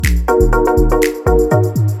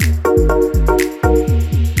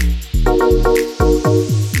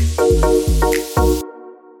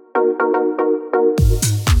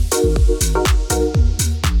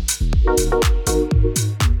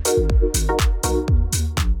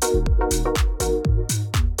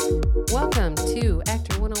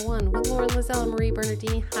Stella Marie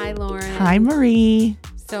Bernardini. Hi, Lauren. Hi, Marie.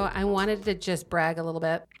 So I wanted to just brag a little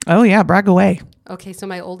bit. Oh, yeah. Brag away. Okay, so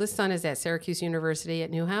my oldest son is at Syracuse University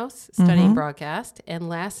at Newhouse studying broadcast. And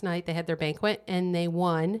last night they had their banquet and they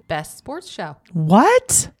won Best Sports Show.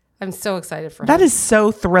 What? I'm so excited for him. That is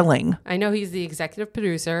so thrilling. I know he's the executive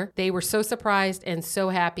producer. They were so surprised and so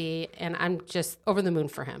happy. And I'm just over the moon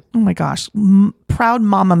for him. Oh, my gosh. Proud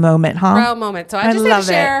mama moment, huh? Proud moment. So I just had love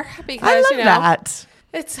to share because, I love that.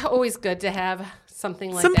 It's always good to have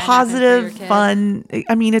something like Some that happen for your positive, kid. fun.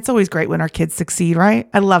 I mean, it's always great when our kids succeed, right?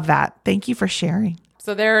 I love that. Thank you for sharing.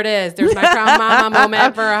 So there it is. There's my proud mama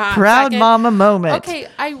moment for a hot Proud second. mama moment. Okay,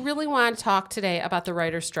 I really want to talk today about the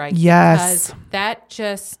writer's strike. Yes. Because that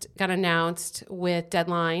just got announced with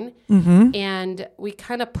Deadline. And we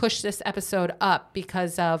kind of pushed this episode up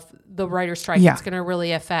because of the writer's strike. Yeah. It's going to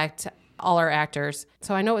really affect all our actors.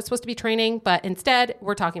 So I know it's supposed to be training, but instead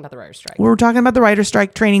we're talking about the writer's strike. We're talking about the writer's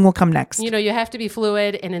strike. Training will come next. You know, you have to be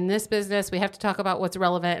fluid. And in this business, we have to talk about what's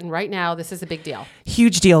relevant. And right now, this is a big deal.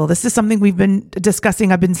 Huge deal. This is something we've been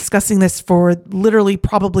discussing. I've been discussing this for literally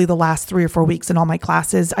probably the last 3 or 4 weeks in all my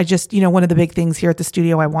classes. I just, one of the big things here at the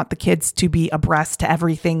studio, I want the kids to be abreast to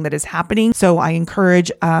everything that is happening. So I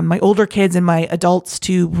encourage my older kids and my adults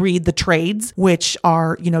to read the trades, which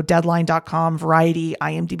are, Deadline.com, Variety,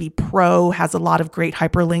 IMDb Pro has a lot of great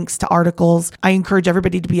hyperlinks to articles. I encourage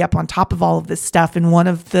everybody to be up on top of all of this stuff. And one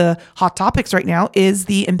of the hot topics right now is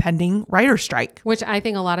the impending writer's strike. Which I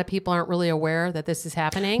think a lot of people aren't really aware that this is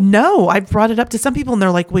happening. No, I've brought it up to some people and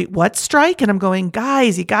they're like, wait, what strike? And I'm going,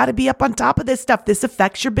 guys, you got to be up on top of this stuff. This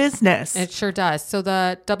affects your business. It sure does. So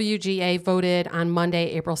the WGA voted on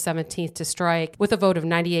Monday, April 17th to strike with a vote of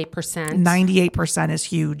 98%. 98% is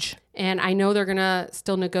huge. And I know they're going to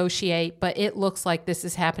still negotiate, but it looks like this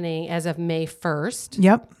is happening as of May 1st.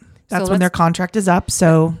 Yep. That's So when their contract is up.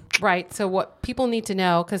 So Right. So what people need to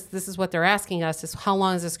know, because this is what they're asking us, is how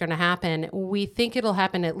long is this going to happen? We think it'll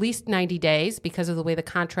happen at least 90 days because of the way the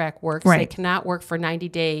contract works. Right. They cannot work for 90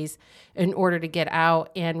 days in order to get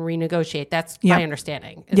out and renegotiate. That's my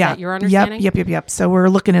understanding. Is that your understanding? Yep. So we're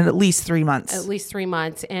looking at least 3 months. At least 3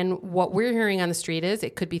 months. And what we're hearing on the street is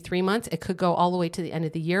it could be 3 months. It could go all the way to the end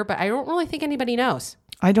of the year, but I don't really think anybody knows.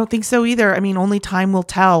 I don't think so either. I mean, only time will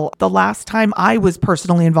tell. The last time I was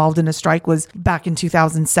personally involved in a strike was back in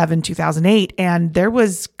 2007, 2008. And there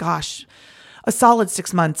was, a solid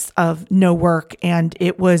 6 months of no work. And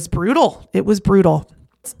it was brutal.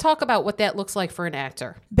 Let's talk about what that looks like for an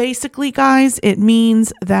actor. Basically, guys, it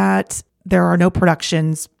means that there are no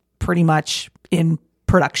productions pretty much in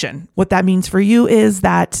production. What that means for you is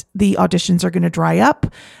that the auditions are going to dry up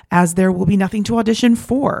as there will be nothing to audition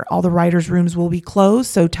for. All the writers' rooms will be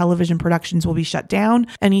closed, so television productions will be shut down.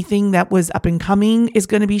 Anything that was up and coming is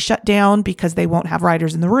going to be shut down because they won't have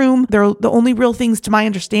writers in the room. The only real things, to my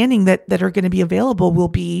understanding, that are going to be available will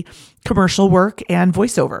be commercial work and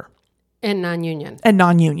voiceover. And non-union. And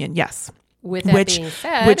non-union, yes. With that being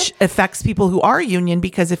said, which affects people who are union,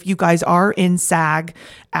 because if you guys are in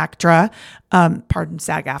SAG-AFTRA,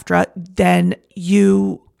 then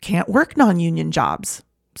you can't work non-union jobs.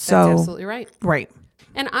 So that's absolutely right. Right.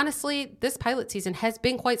 And honestly, this pilot season has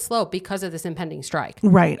been quite slow because of this impending strike.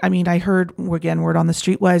 Right. I mean, I heard, again, word on the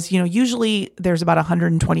street was, usually there's about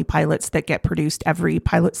 120 pilots that get produced every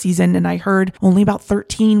pilot season. And I heard only about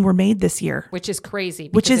 13 were made this year. Which is crazy.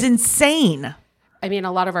 Which is insane. I mean,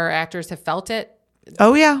 a lot of our actors have felt it.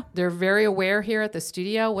 Oh, yeah. They're very aware here at the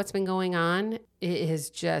studio what's been going on. It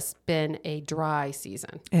has just been a dry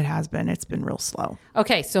season. It has been. It's been real slow.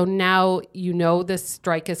 Okay, so now this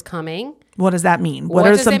strike is coming. What does that mean? What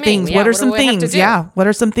are does some it mean? things? Yeah, what are what some do we have to things? do? Yeah. What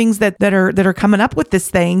are some things that are coming up with this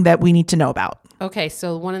thing that we need to know about? Okay,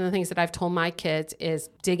 so one of the things that I've told my kids is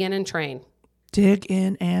dig in and train. Dig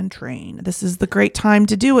in and train. This is the great time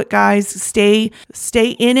to do it, guys. Stay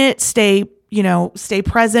in it. Stay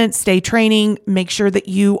present, stay training, make sure that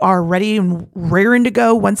you are ready and raring to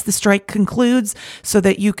go once the strike concludes so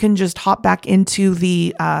that you can just hop back into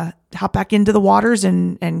the waters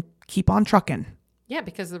and keep on trucking. Yeah,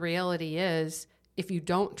 because the reality is if you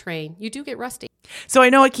don't train, you do get rusty. So I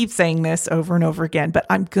know I keep saying this over and over again, but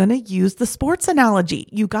I'm going to use the sports analogy.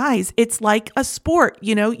 You guys, it's like a sport.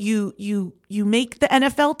 You make the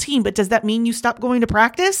NFL team, but does that mean you stop going to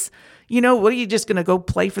practice? What are you just going to go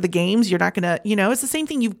play for the games? You're not going to, it's the same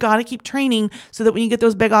thing. You've got to keep training so that when you get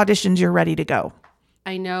those big auditions, you're ready to go.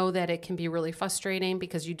 I know that it can be really frustrating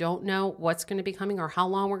because you don't know what's going to be coming or how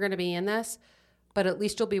long we're going to be in this, but at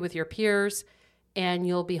least you'll be with your peers and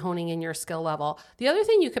you'll be honing in your skill level. The other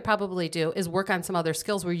thing you could probably do is work on some other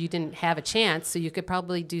skills where you didn't have a chance. So you could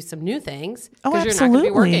probably do some new things. Oh, You're not absolutely. going to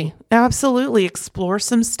be working. Absolutely. Explore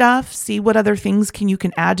some stuff. See what other things you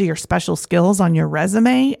can add to your special skills on your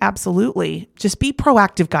resume. Absolutely. Just be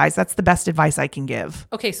proactive, guys. That's the best advice I can give.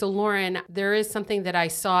 Okay, so Lauren, there is something that I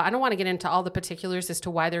saw. I don't want to get into all the particulars as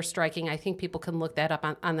to why they're striking. I think people can look that up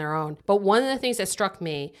on their own. But one of the things that struck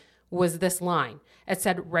me was this line. It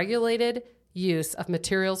said, regulated use of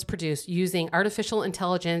materials produced using artificial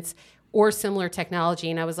intelligence or similar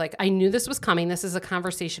technology. And I was like, I knew this was coming. This is a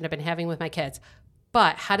conversation I've been having with my kids.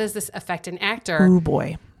 But how does this affect an actor? Oh,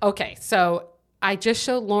 boy. Okay, so I just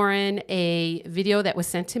showed Lauren a video that was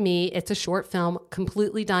sent to me. It's a short film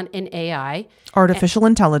completely done in AI. Artificial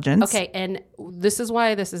intelligence. Okay, and this is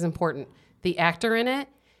why this is important. The actor in it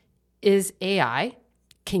is AI.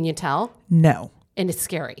 Can you tell? No. And it's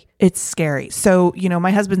scary. It's scary. So,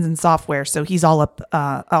 my husband's in software, so he's all up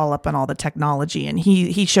on all the technology. And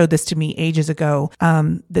he showed this to me ages ago,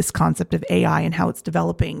 this concept of AI and how it's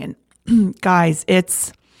developing. And guys,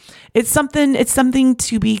 it's something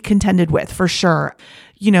to be contended with for sure.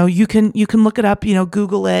 You can look it up,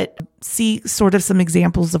 Google it, see sort of some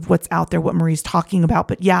examples of what's out there, what Marie's talking about.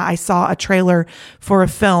 But yeah, I saw a trailer for a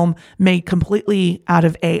film made completely out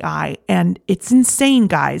of AI, and it's insane,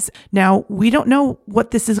 guys. Now, we don't know what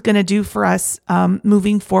this is going to do for us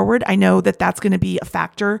moving forward. I know that that's going to be a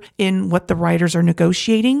factor in what the writers are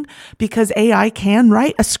negotiating, because AI can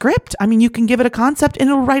write a script. I mean, you can give it a concept and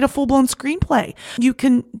it'll write a full-blown screenplay. You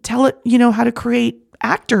can tell it, how to create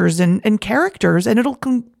actors and characters, and it'll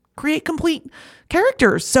create complete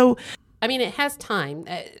characters. So, I mean, it has time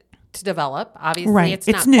to develop. Obviously, right. It's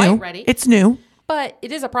not new. quite ready. It's new. But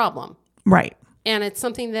it is a problem. Right. And it's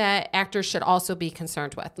something that actors should also be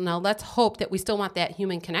concerned with. Now, let's hope that we still want that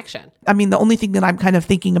human connection. I mean, the only thing that I'm kind of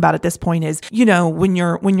thinking about at this point is, when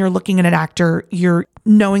you're looking at an actor, you're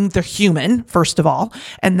knowing they're human, first of all.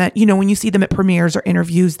 And that, when you see them at premieres or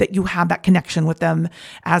interviews, that you have that connection with them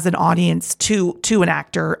as an audience to an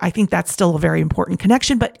actor. I think that's still a very important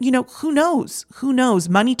connection. But, who knows? Who knows?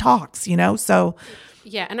 Money talks, so...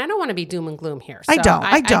 Yeah, and I don't want to be doom and gloom here. So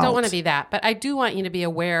I don't want to be that, but I do want you to be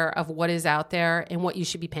aware of what is out there and what you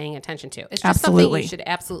should be paying attention to. It's just something you should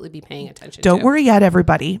absolutely be paying attention to. Don't worry yet,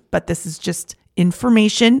 everybody, but this is just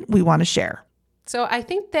information we want to share. So I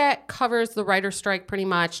think that covers the writer's strike pretty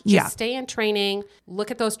much. Just stay in training, look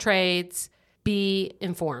at those trades, be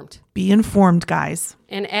informed. Be informed, guys.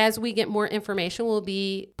 And as we get more information, we'll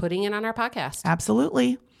be putting it on our podcast.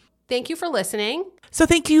 Absolutely. Thank you for listening. So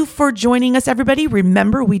thank you for joining us, everybody.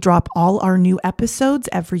 Remember, we drop all our new episodes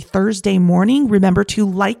every Thursday morning. Remember to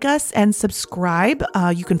like us and subscribe.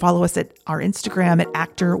 You can follow us at our Instagram at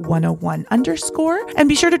actor101_. And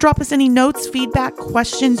be sure to drop us any notes, feedback,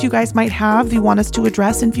 questions you guys might have you want us to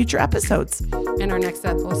address in future episodes. And our next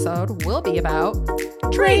episode will be about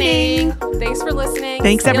training. Thanks for listening.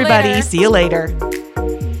 Thanks, everybody. See you later.